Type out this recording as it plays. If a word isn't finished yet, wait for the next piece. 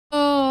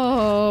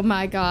Oh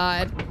my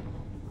god.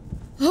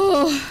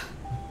 Oh.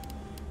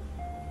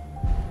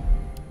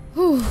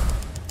 Whew.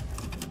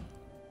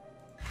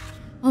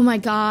 Oh my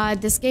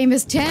god, this game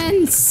is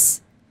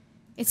tense.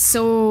 It's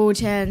so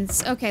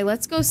tense. Okay,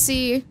 let's go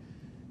see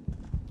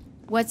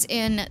what's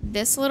in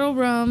this little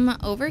room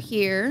over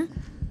here.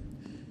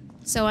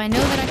 So I know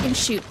that I can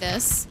shoot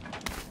this.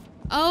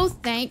 Oh,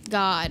 thank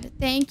God.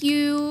 Thank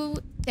you.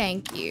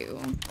 Thank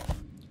you.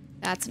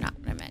 That's not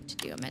what I meant to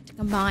do. I meant to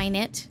combine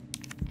it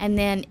and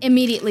then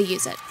immediately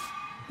use it.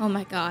 Oh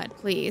my god,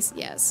 please.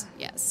 Yes,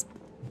 yes.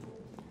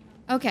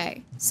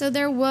 Okay, so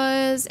there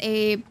was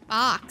a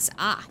box.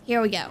 Ah,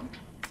 here we go.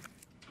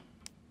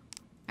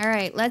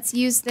 Alright, let's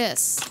use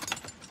this.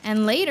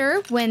 And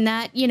later, when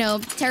that, you know,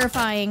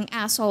 terrifying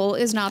asshole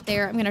is not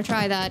there, I'm gonna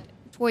try that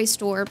toy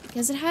store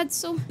because it had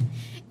so...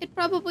 It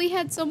probably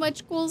had so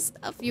much cool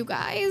stuff, you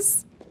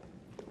guys.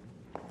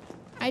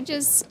 I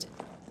just...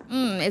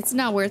 it's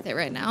not worth it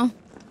right now.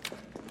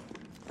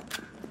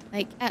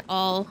 Like, at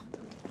all.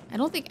 I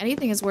don't think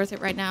anything is worth it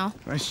right now.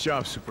 Nice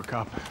job, Super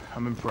Cop.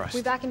 I'm impressed.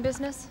 We back in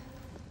business?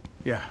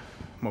 Yeah,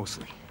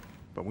 mostly.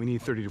 But we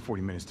need 30 to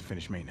 40 minutes to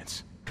finish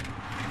maintenance.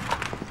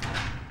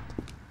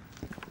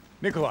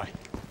 Nikolai,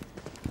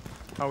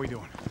 how are we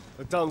doing?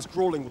 The town's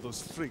crawling with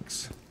those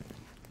freaks.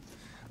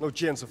 No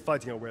chance of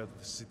fighting our way out of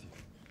the city.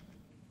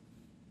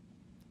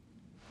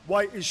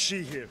 Why is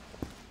she here?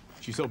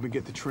 She's helping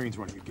get the trains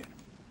running again.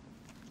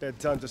 Bad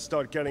time to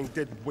start carrying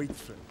dead weight,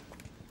 friend.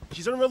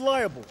 She's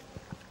unreliable.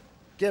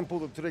 Can't pull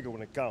the trigger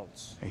when it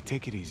counts. Hey,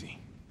 take it easy.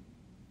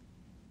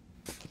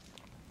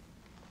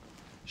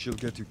 She'll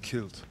get you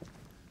killed.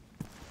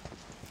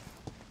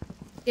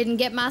 Didn't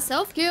get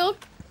myself killed.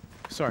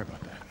 Sorry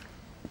about that.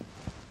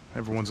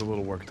 Everyone's a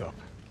little worked up.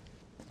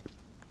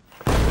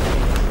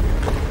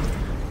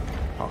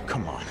 Oh,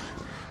 come on.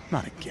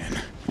 Not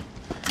again.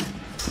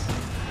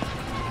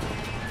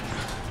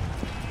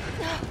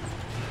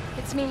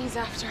 It's me he's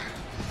after.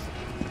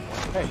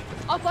 Hey.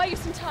 I'll buy you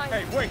some time.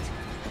 Hey, wait!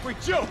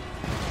 Wait, Jill!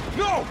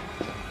 No!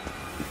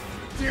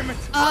 Damn it!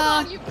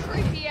 Come on, you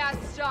creepy-ass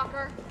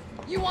stalker.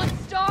 You want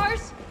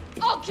stars?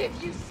 I'll give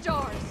you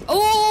stars.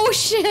 Oh,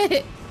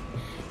 shit!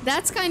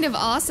 That's kind of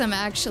awesome,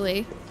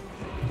 actually.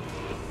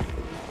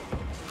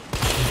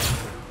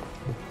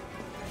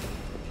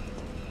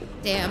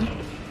 Damn.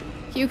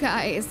 You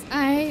guys,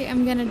 I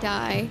am gonna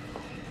die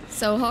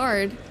so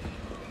hard.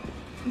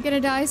 I'm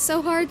gonna die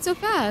so hard so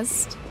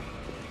fast.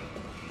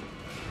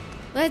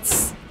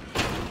 Let's...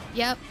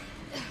 Yep.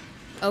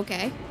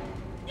 Okay.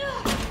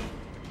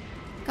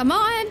 Come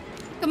on!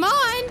 Come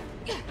on!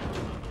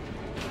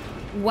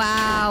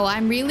 Wow,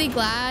 I'm really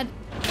glad.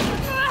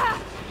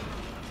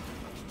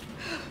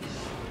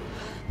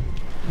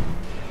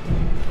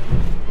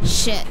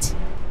 Shit.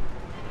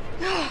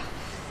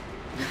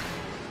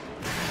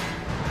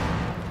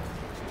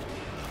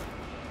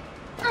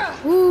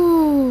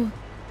 Ooh.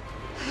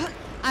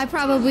 I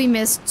probably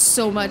missed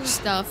so much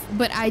stuff,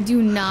 but I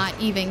do not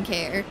even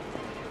care.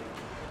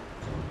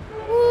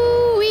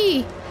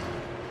 Woo-wee.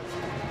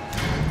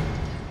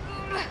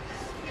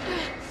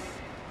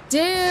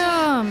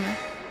 Damn.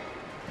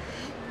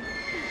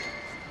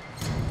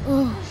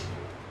 Oh.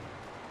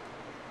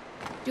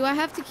 Do I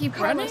have to keep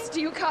running? Carlos,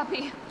 do you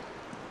copy?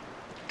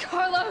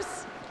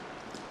 Carlos!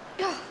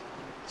 Oh,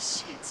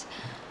 shit.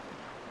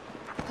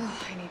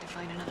 Oh, I need to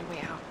find another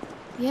way out.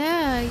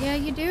 Yeah,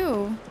 you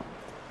do.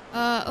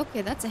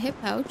 Okay, that's a hip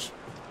pouch.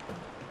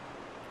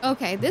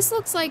 Okay, this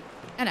looks like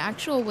an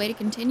actual way to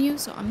continue,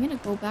 so I'm gonna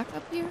go back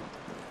up here.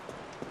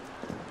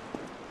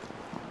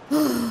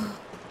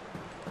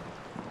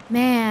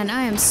 Man,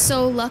 I am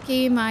so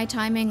lucky my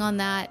timing on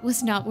that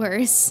was not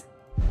worse.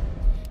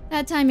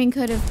 That timing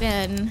could have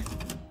been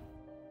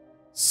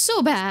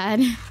so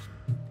bad.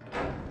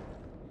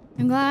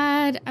 I'm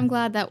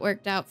glad that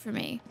worked out for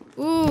me.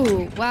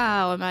 Ooh,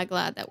 wow, am I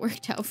glad that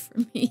worked out for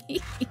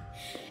me.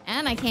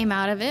 And I came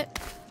out of it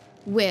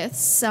with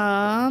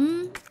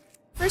some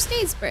first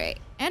aid spray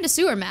and a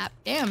sewer map.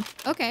 Damn,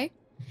 okay.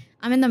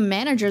 I'm in the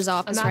manager's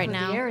office right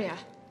now. The area.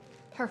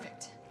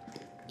 Perfect.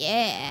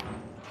 Yeah.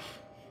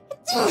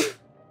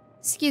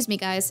 Excuse me,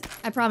 guys.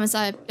 I promise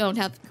I don't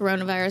have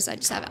coronavirus, I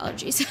just have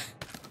allergies.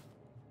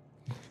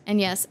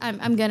 And yes,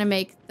 I'm gonna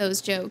make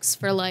those jokes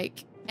for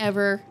like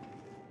ever.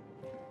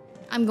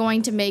 I'm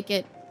going to make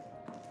it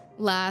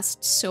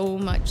last so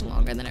much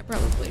longer than it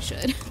probably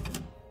should.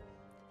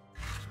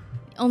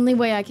 The only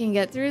way I can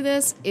get through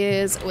this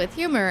is with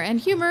humor, and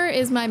humor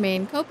is my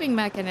main coping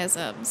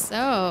mechanism,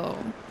 so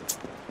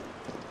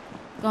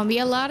gonna be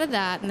a lot of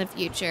that in the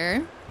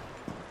future.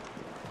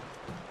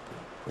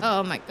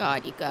 Oh my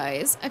god, you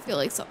guys. I feel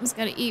like something's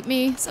gonna eat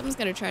me. Something's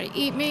gonna try to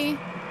eat me.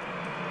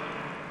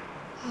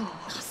 Oh,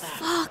 what's that?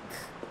 Fuck.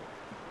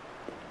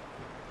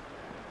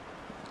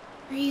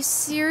 Are you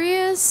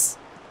serious?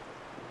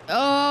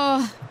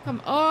 Oh,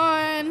 come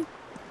on.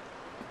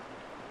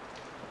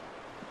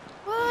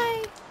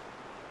 Why?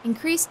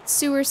 Increased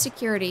sewer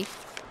security.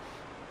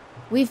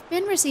 We've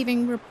been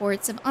receiving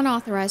reports of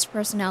unauthorized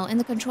personnel in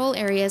the control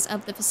areas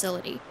of the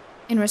facility.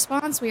 In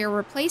response, we are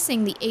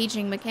replacing the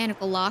aging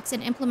mechanical locks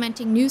and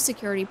implementing new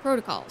security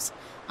protocols.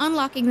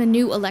 Unlocking the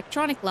new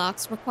electronic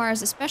locks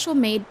requires a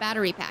special-made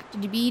battery pack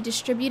to be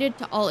distributed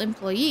to all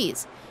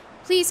employees.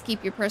 Please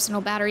keep your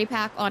personal battery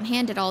pack on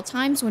hand at all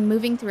times when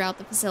moving throughout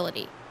the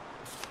facility.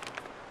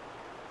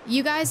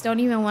 You guys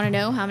don't even want to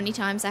know how many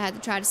times I had to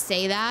try to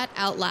say that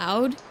out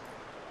loud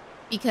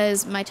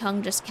because my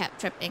tongue just kept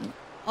tripping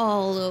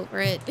all over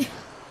it.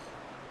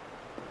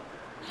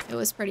 It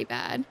was pretty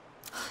bad.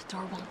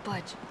 Door won't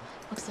budge.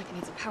 Looks like it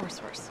needs a power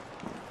source.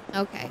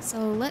 Okay, so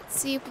let's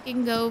see if we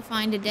can go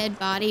find a dead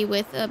body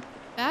with a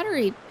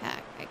battery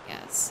pack, I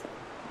guess.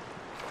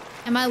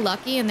 Am I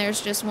lucky and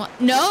there's just one?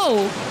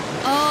 No!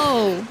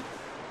 Oh!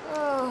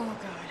 Oh,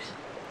 God.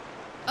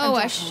 Oh,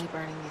 I'm definitely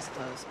burning these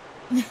clothes.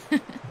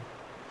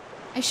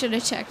 I should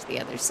have checked the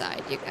other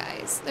side, you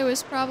guys. There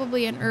was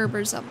probably an herb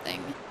or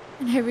something,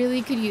 and I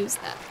really could use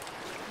that.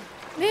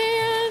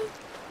 Man!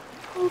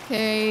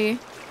 Okay.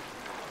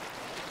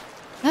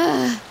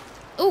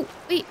 Oh,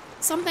 wait,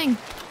 something.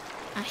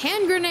 A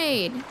hand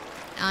grenade.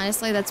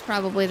 Honestly, that's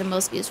probably the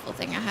most useful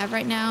thing I have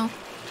right now,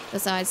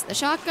 besides the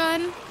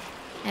shotgun,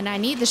 and I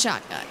need the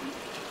shotgun.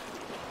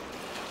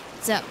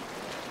 So,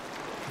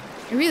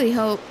 I really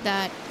hope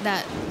that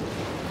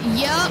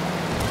yup,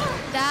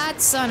 that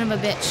son of a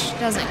bitch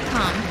doesn't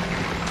come.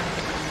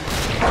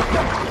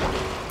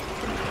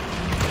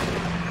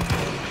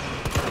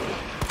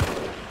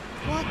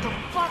 What the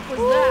fuck was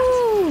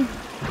that?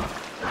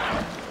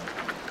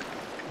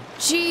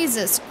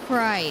 Jesus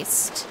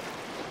Christ.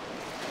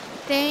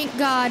 Thank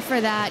God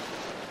for that.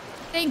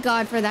 Thank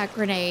God for that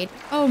grenade.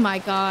 Oh my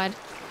God.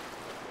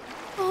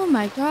 Oh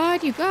my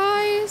God, you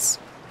guys.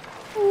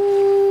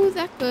 Ooh,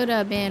 that could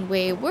have been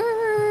way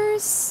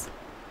worse.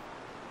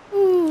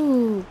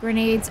 Ooh,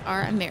 grenades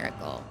are a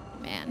miracle,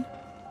 man.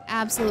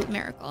 Absolute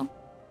miracle.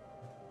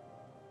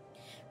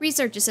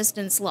 Research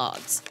assistance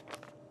logs.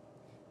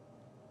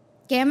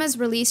 Gamma's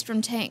released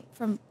from tank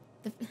for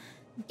the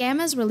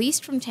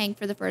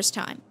first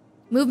time.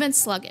 Movement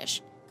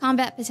sluggish.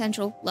 Combat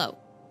potential low.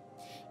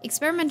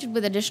 Experimented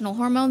with additional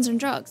hormones and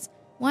drugs.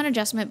 One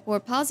adjustment bore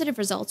positive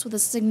results with a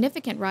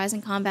significant rise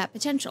in combat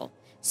potential.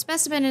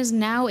 Specimen is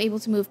now able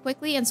to move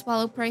quickly and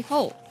swallow prey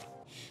whole.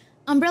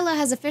 Umbrella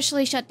has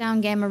officially shut down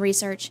Gamma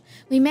research.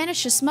 We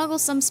managed to smuggle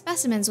some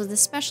specimens with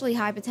especially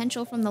high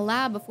potential from the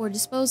lab before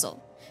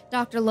disposal.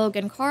 Dr.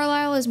 Logan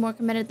Carlisle is more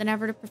committed than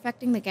ever to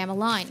perfecting the Gamma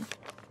line.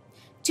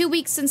 2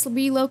 weeks since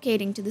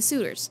relocating to the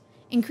Suitors.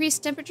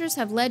 Increased temperatures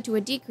have led to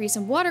a decrease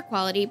in water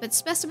quality, but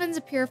specimens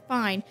appear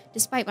fine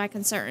despite my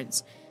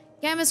concerns.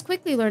 Gamma's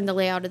quickly learned the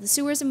layout of the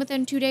sewers, and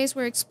within 2 days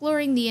we're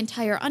exploring the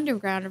entire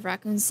underground of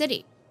Raccoon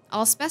City.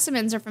 All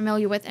specimens are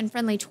familiar with and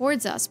friendly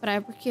towards us, but I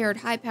have procured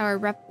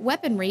high-powered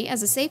weaponry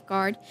as a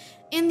safeguard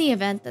in the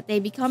event that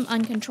they become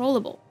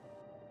uncontrollable.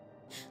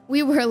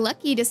 We were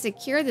lucky to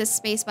secure this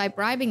space by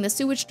bribing the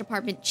sewage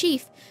department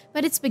chief,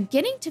 but it's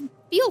beginning to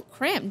feel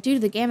cramped due to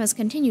the Gamma's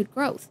continued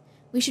growth.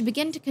 We should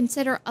begin to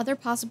consider other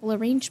possible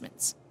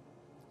arrangements.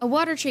 A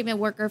water treatment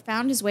worker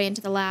found his way into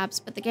the labs,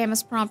 but the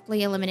Gammas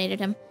promptly eliminated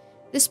him.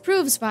 This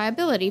proves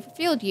viability for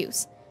field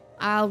use.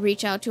 I'll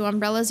reach out to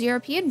Umbrella's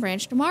European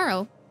branch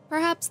tomorrow.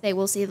 Perhaps they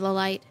will see the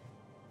light.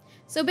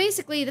 So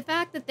basically, the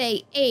fact that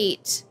they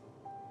ate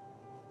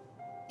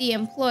the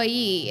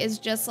employee is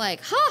just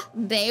like, ha,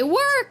 they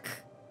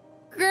work!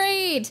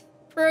 Great!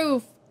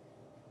 Proof.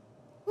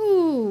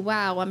 Ooh,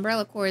 wow,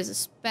 Umbrella Corps is a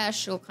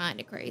special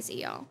kind of crazy,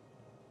 y'all.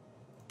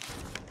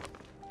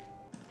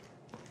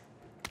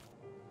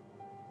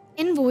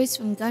 Invoice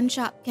from Gun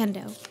Shop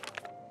Kendo.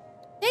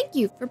 Thank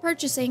you for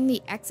purchasing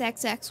the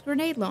XXX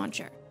grenade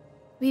launcher.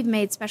 We've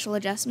made special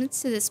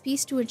adjustments to this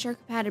piece to ensure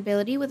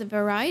compatibility with a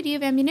variety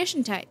of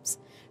ammunition types.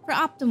 For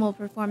optimal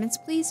performance,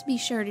 please be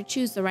sure to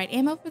choose the right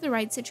ammo for the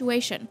right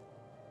situation.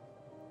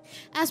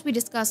 As we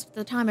discussed at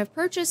the time of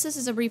purchase, this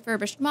is a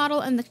refurbished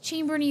model and the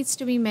chamber needs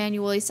to be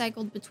manually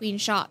cycled between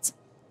shots.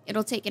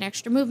 It'll take an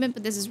extra movement,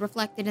 but this is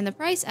reflected in the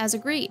price as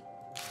agreed.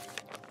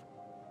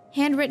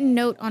 Handwritten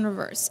note on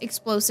reverse.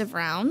 Explosive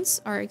rounds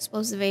are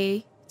explosive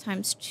A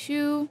times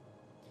 2.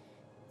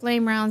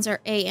 Flame rounds are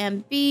A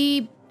and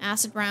B.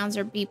 Acid rounds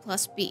are B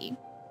plus B.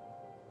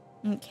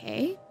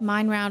 Okay.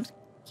 Mine round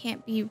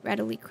can't be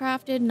readily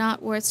crafted.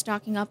 Not worth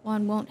stocking up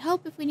on. Won't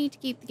help if we need to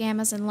keep the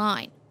Gammas in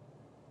line.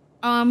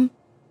 I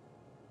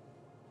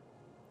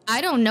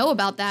don't know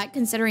about that,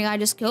 considering I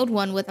just killed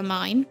one with a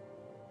mine.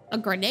 A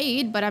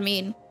grenade, but I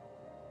mean...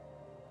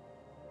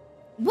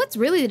 What's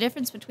really the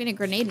difference between a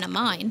grenade and a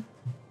mine?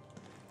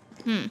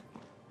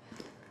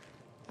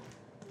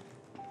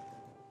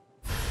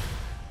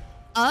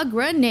 A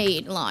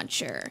grenade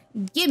launcher.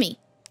 Gimme.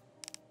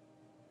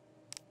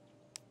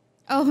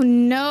 Oh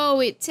no,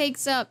 it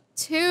takes up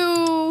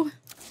 2.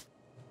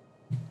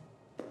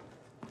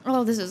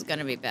 Oh, this is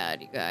gonna be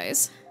bad, you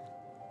guys.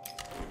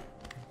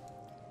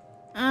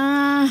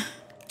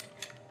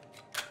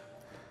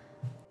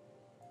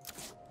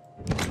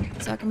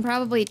 So I can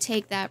probably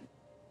take that.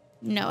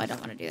 No, I don't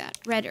want to do that.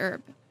 Red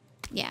herb.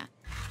 Yeah,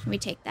 let me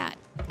take that.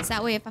 So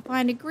that way if I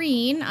find a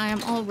green, I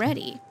am all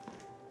ready.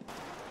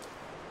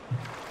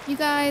 You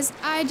guys,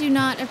 I do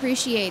not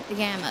appreciate the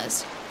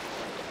gammas.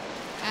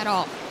 At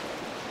all.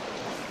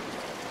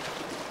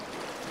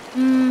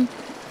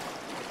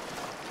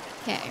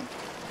 Okay.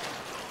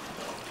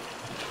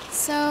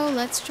 So,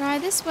 let's try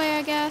this way,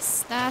 I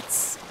guess.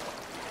 That's...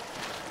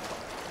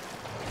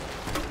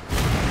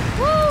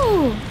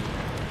 Woo!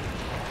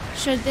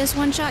 Should this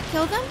one-shot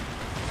kill them?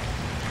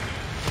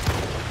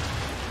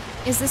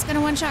 Is this gonna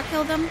one-shot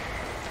kill them?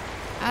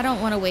 I don't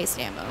want to waste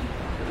ammo.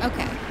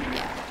 Okay,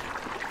 yeah.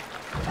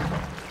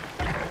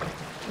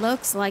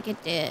 Looks like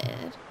it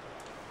did.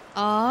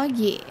 Aw,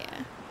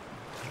 yeah.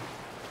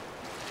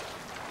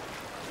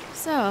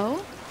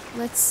 So,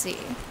 let's see.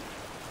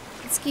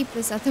 Let's keep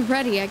this at the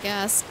ready, I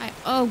guess.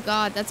 Oh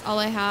god, that's all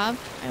I have.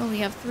 I only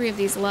have 3 of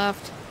these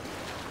left.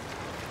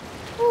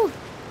 Whew.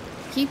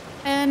 Keep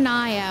an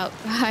eye out,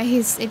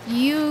 guys. If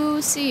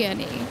you see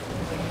any,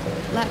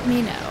 let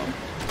me know.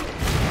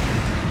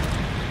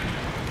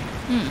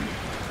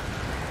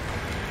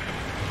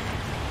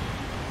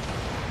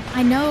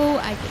 I know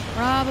I could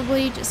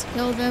probably just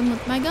kill them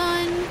with my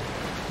gun,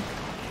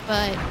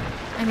 but,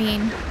 I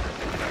mean,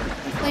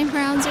 the flame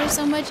rounds are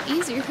so much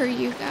easier for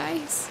you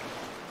guys.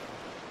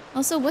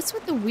 Also, what's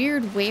with the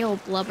weird whale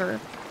blubber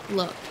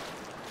look?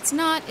 It's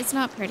not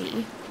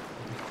pretty.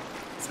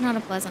 It's not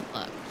a pleasant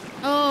look.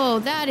 Oh,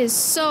 that is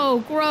so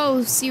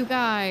gross, you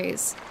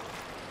guys.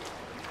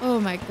 Oh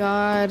my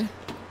god.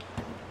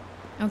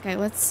 Okay,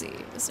 let's see.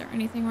 Is there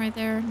anything right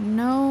there?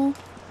 No.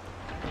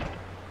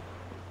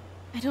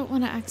 I don't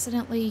want to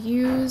accidentally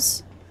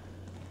use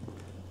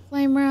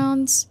flame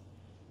rounds.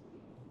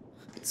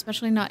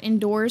 Especially not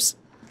indoors.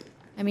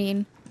 I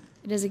mean,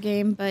 it is a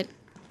game, but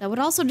that would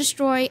also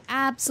destroy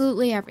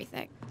absolutely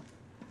everything.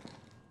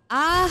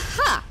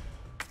 Aha!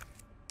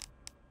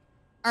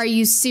 Are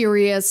you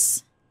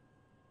serious?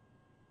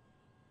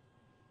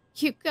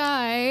 You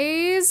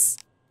guys.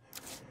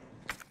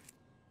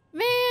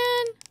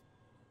 Man.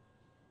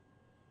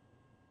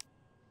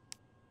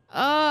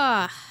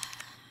 Ugh.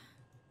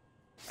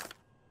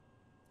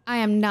 I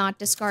am not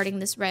discarding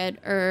this red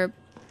herb.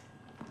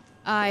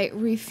 I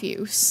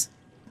refuse.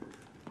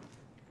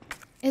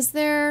 Is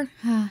there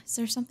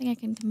something I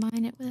can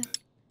combine it with?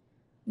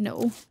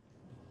 No.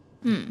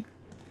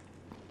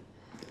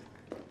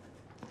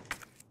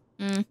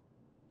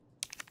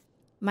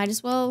 Might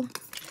as well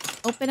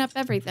open up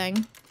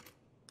everything.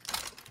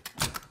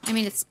 I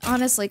mean, it's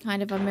honestly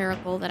kind of a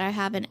miracle that I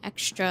have an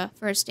extra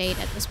first aid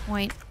at this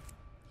point.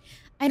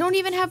 I don't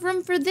even have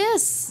room for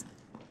this.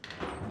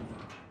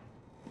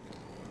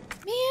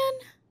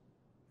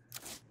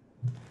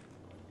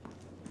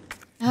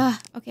 Man.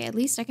 Okay, at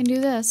least I can do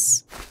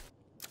this.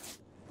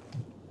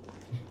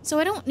 So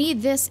I don't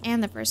need this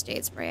and the first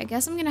aid spray. I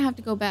guess I'm gonna have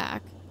to go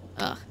back.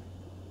 Ugh.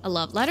 A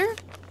love letter?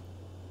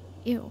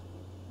 Ew.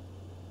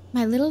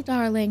 My little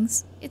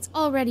darlings, it's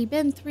already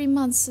been 3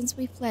 months since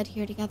we fled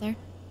here together.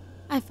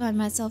 I find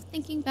myself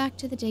thinking back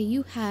to the day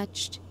you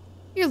hatched.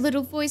 Your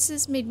little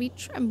voices made me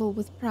tremble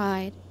with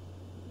pride.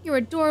 Your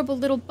adorable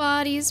little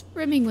bodies,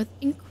 brimming with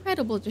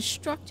incredible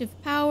destructive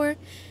power,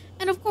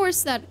 and of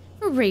course that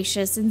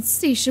voracious,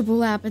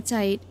 insatiable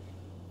appetite.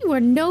 You are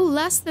no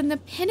less than the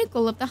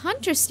pinnacle of the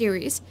Hunter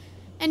series,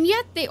 and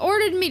yet they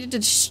ordered me to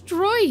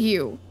destroy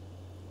you.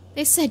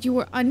 They said you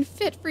were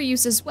unfit for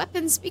use as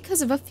weapons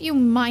because of a few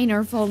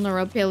minor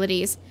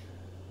vulnerabilities.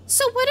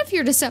 So what if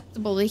you're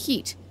susceptible to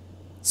heat?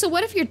 So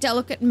what if your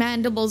delicate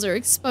mandibles are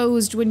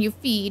exposed when you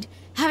feed?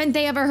 Haven't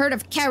they ever heard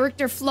of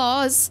character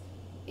flaws?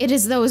 It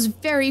is those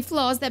very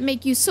flaws that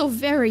make you so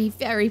very,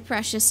 very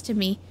precious to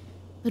me.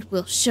 But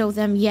we'll show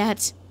them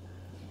yet.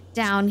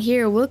 Down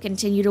here, we'll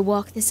continue to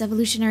walk this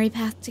evolutionary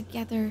path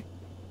together.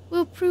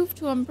 We'll prove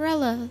to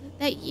Umbrella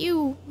that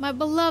you, my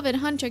beloved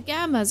Hunter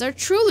Gammas, are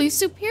truly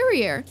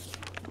superior.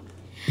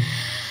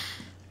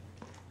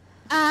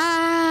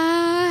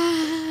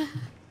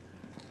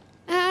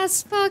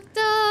 That's fucked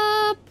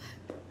up.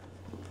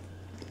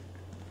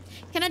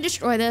 Can I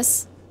destroy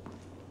this?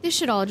 This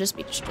should all just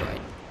be destroyed,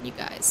 you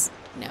guys.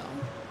 No.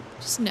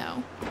 Just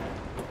no.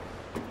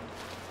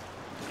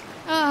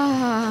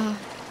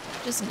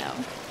 Just no.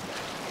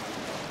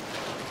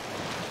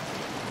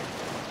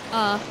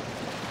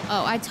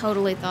 Oh, I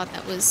totally thought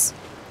that was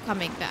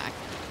coming back.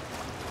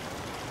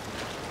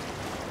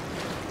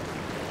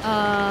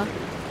 Oh.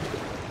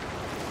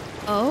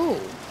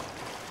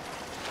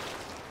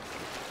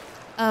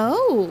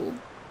 Oh.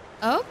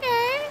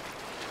 Okay.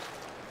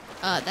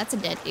 That's a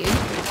dead dude.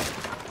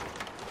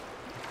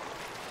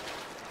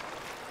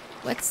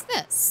 What's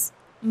this?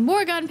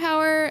 More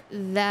gunpowder.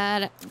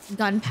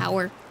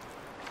 Gunpowder.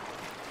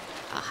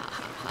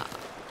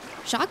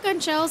 Shotgun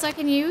shells I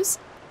can use.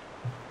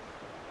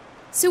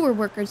 Sewer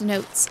workers'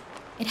 notes.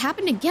 It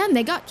happened again.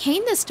 They got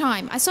Kane this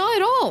time. I saw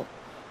it all.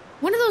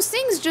 One of those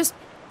things just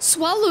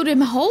swallowed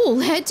him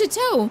whole, head to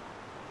toe.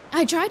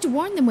 I tried to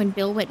warn them when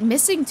Bill went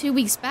missing 2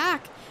 weeks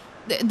back.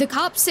 The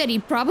cops said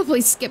he'd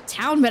probably skip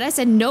town, but I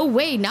said no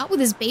way, not with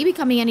his baby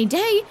coming any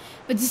day.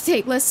 But did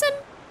they listen?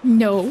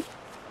 No.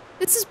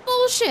 This is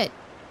bullshit.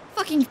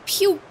 Fucking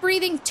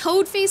puke-breathing,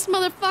 toad-faced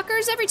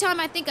motherfuckers. Every time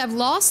I think I've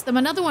lost them,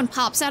 another one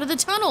pops out of the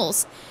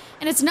tunnels.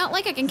 And it's not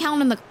like I can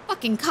count on the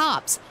fucking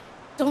cops.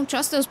 Don't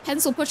trust those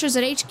pencil pushers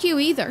at HQ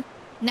either.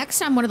 Next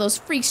time one of those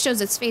freaks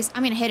shows its face,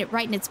 I'm gonna hit it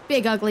right in its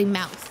big, ugly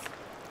mouth.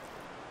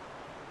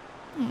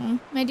 Oh,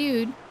 my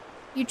dude.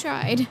 You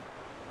tried.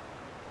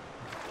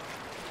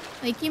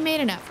 Like, you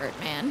made an effort,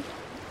 man.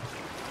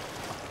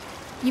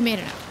 You made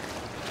an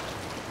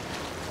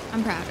effort.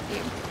 I'm proud of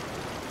you.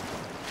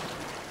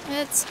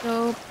 Let's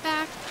go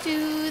back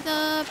to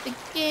the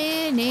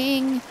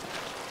beginning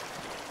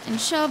and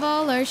shove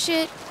all our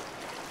shit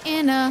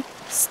in a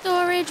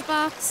storage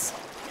box.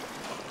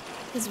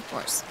 Because of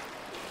course.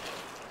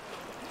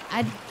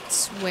 I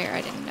swear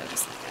I didn't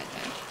notice that right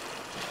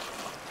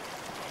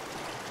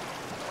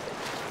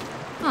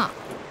there. Huh.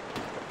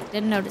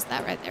 Didn't notice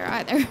that right there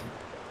either.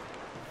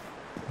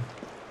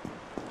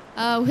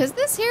 Was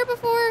this here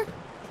before?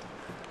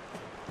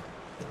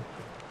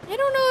 I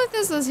don't know if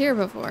this was here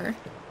before.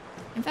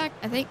 In fact,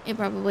 I think it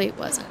probably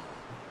wasn't.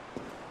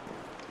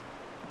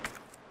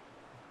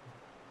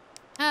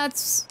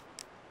 That's...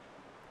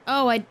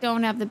 Oh, I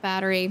don't have the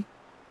battery.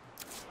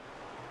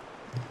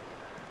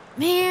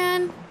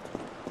 Man.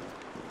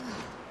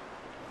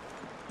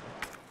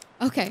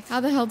 Okay, how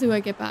the hell do I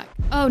get back?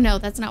 Oh no,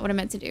 that's not what I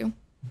meant to do.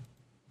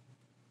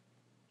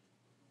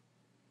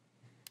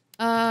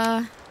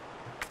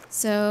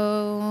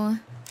 So...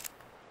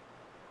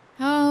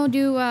 How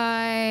do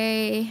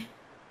I...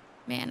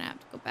 Man, I have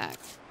to go back.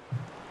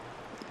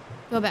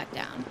 Go back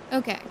down.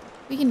 Okay,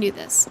 we can do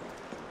this.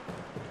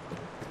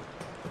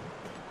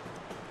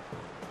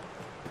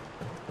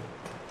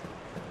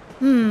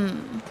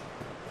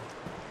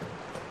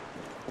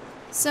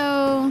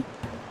 So...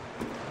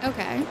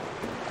 Okay.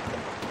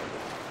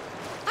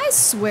 I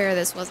swear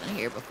this wasn't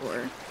here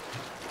before.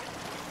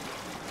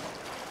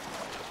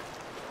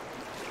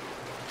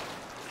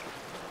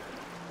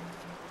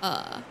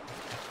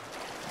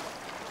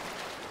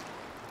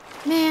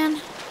 Man,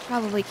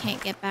 probably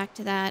can't get back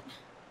to that.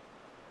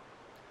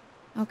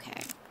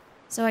 Okay.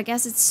 So I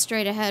guess it's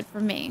straight ahead for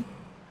me.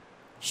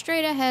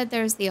 Straight ahead,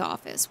 there's the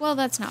office. Well,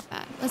 that's not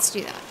bad. Let's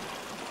do that.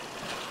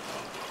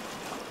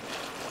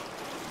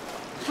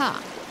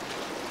 Huh.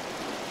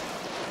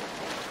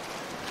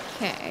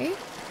 Okay.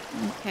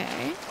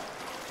 Okay.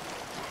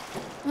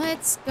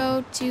 Let's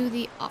go to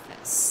the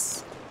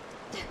office.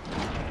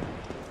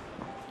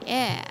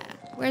 Yeah.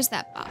 Where's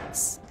that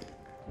box?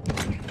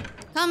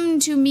 Come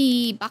to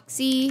me,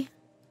 boxy.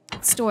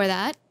 Let's store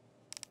that.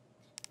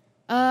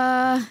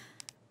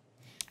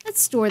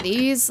 Let's store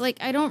these. Like,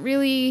 I don't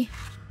really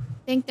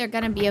think they're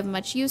gonna be of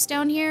much use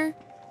down here.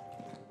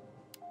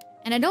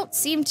 And I don't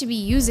seem to be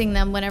using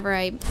them whenever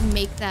I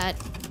make that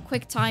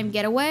quick time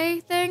getaway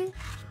thing.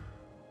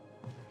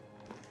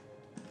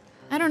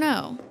 I don't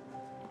know.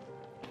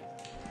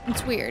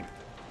 It's weird.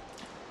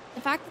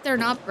 The fact that they're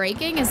not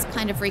breaking is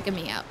kind of freaking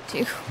me out,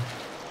 too.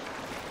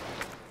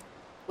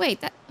 Wait,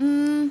 that...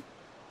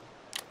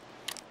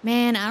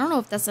 Man, I don't know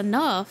if that's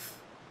enough.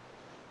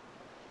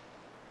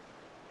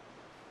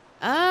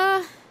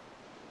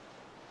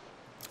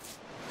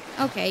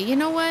 Okay, you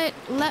know what?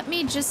 Let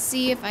me just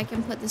see if I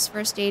can put this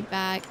first aid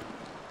back.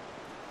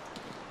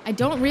 I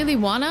don't really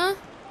wanna.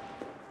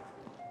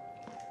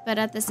 But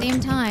at the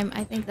same time,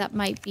 I think that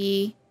might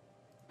be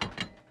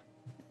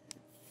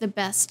the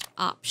best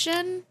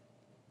option.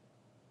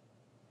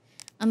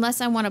 Unless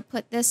I want to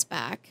put this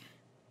back.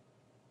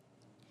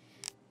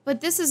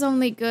 But this is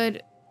only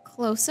good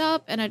close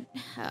up and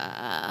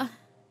a...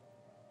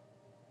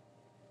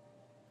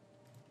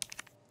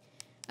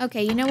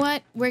 Okay, you know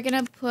what? We're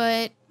gonna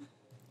put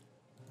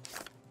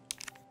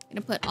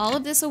all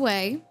of this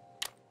away.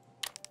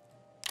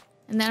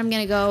 And then I'm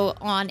gonna go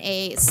on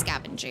a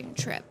scavenging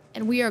trip.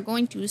 And we are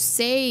going to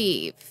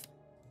save.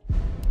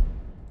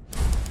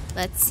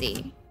 Let's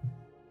see.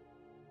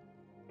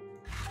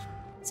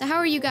 So how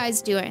are you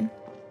guys doing?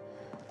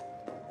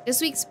 This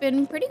week's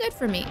been pretty good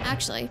for me,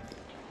 actually.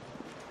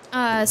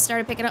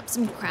 Started picking up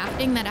some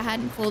crafting that I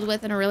hadn't fooled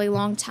with in a really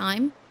long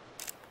time.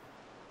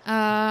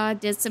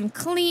 Did some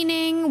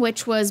cleaning,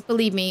 which was,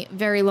 believe me,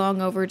 very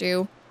long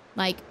overdue.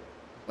 Like,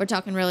 we're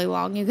talking really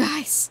long, you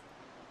guys.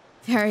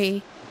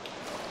 Very,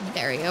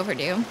 very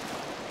overdue.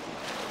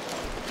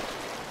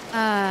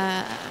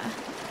 I've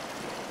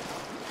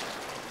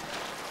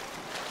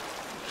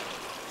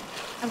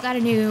got a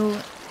new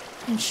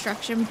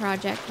construction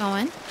project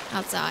going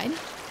outside,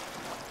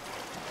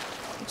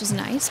 which is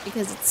nice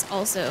because it's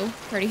also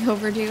pretty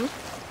overdue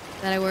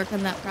that I work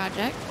on that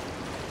project.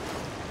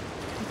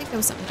 I think there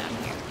was something down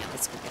here. Yeah,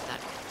 let's go get that.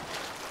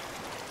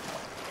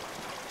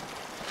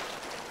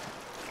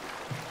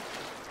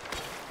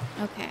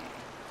 Okay.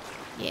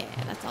 Yeah,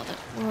 that's all that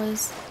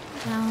was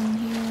down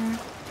here.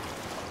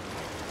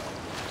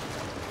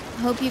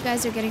 I hope you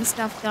guys are getting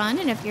stuff done,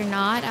 and if you're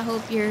not, I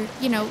hope you're,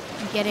 you know,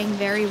 getting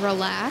very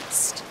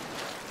relaxed.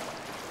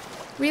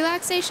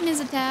 Relaxation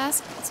is a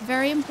task. It's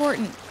very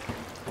important.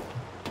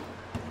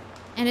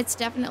 And it's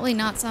definitely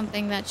not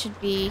something that should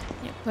be,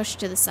 you know, pushed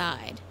to the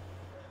side.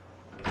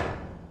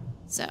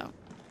 So,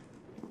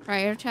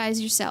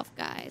 Prioritize yourself,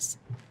 guys.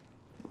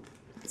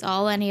 That's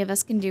all any of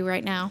us can do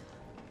right now.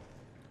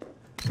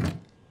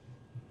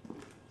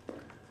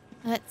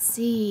 Let's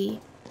see.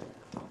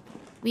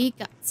 We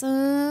got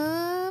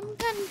some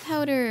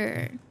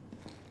gunpowder.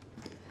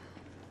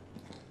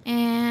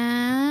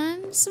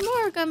 And some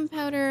more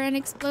gunpowder and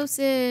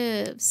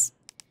explosives.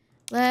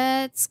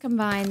 Let's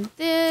combine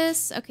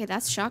this. Okay,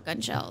 that's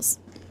shotgun shells.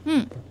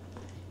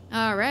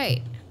 All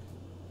right.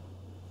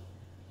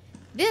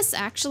 This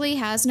actually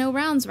has no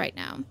rounds right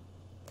now.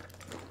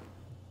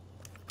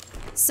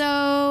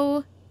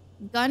 So,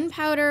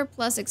 gunpowder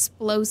plus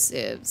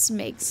explosives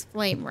makes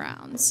flame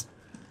rounds.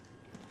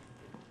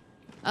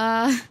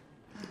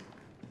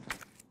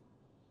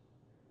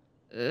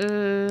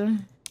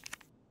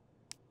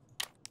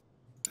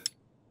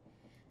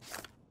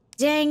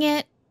 Dang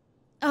it.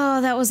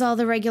 Oh, that was all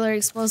the regular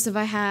explosive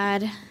I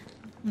had.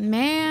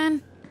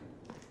 Man.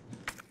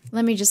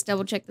 Let me just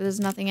double check that there's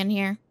nothing in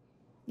here.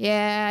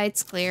 Yeah,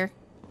 it's clear.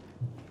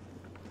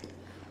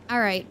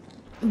 Alright.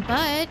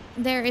 But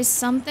there is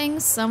something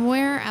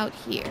somewhere out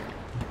here.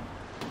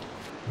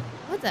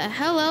 What the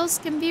hell else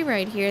can be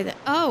right here that...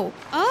 Oh!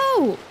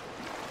 Oh!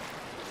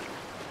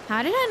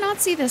 How did I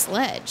not see this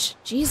ledge?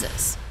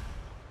 Jesus.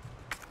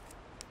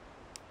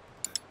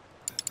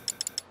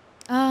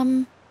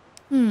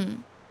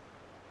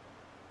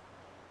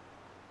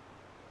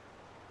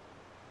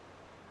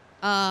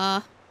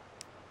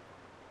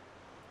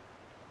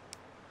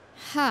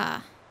 Huh.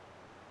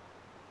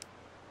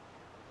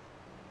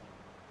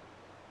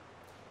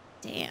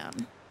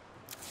 Damn.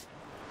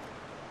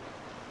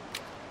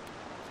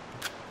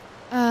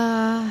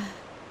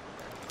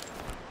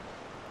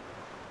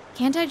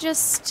 Can't I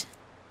just...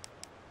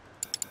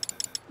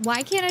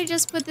 Why can't I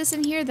just put this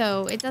in here,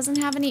 though? It doesn't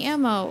have any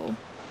ammo.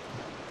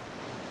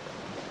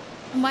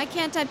 And why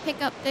can't I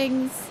pick up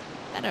things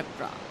that I've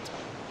dropped?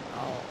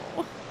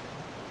 Oh.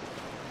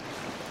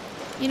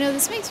 You know,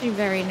 this makes me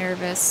very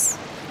nervous.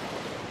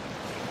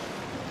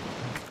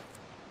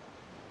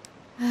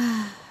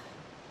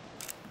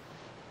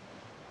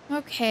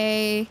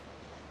 Okay.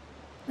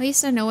 At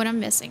least I know what I'm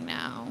missing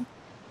now.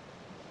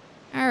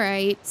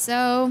 Alright,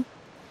 so...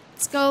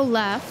 Let's go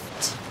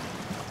left.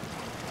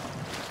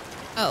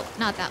 Oh,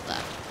 not that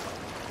left.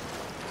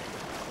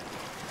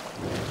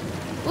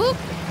 Whoop!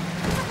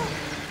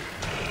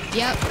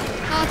 Yep,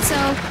 thought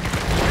so.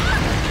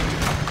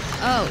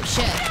 Oh,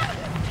 shit.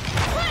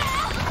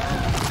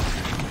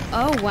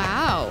 Oh,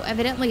 wow.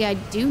 Evidently, I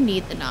do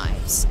need the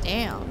knives.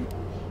 Damn.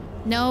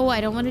 No,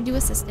 I don't want to do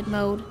assisted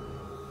mode.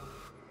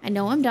 I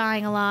know I'm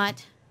dying a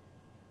lot.